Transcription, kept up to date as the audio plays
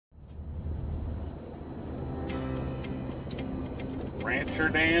Rancher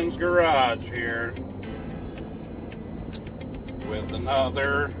Dan's Garage here with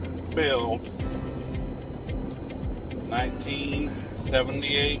another build.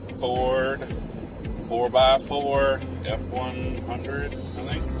 1978 Ford 4x4 F100, I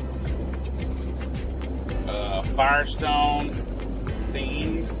think. Firestone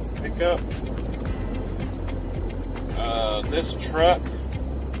themed pickup. This truck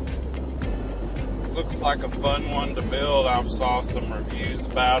looks like a fun one to build. I've saw some reviews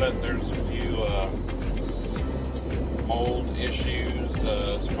about it. There's a few mold issues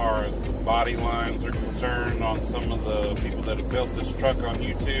as far as the body lines are concerned on some of the people that have built this truck on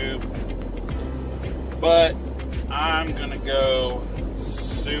YouTube. But I'm gonna go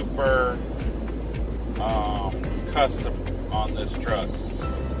super custom on this truck.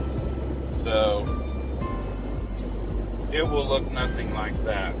 So it will look nothing like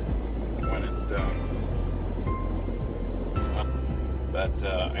that when it's done.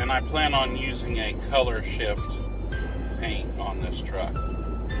 And I plan on using a color shift paint on this truck.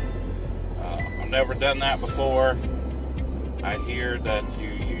 I've never done that before. I hear that you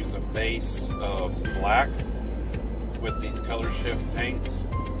use a base of black with these color shift paints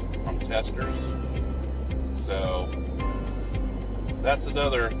from testers. So that's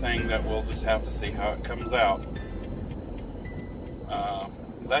another thing that we'll just have to see how it comes out.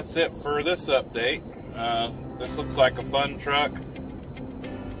 That's it for this update. This looks like a fun truck.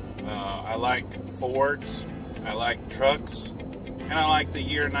 I like Fords, I like trucks, and I like the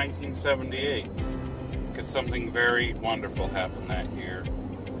year 1978 because something very wonderful happened that year.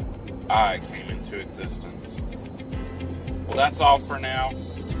 I came into existence. Well, that's all for now.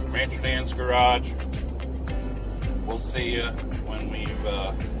 Rancher Dan's Garage. We'll see you when we've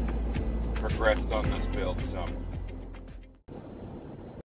progressed on this build some.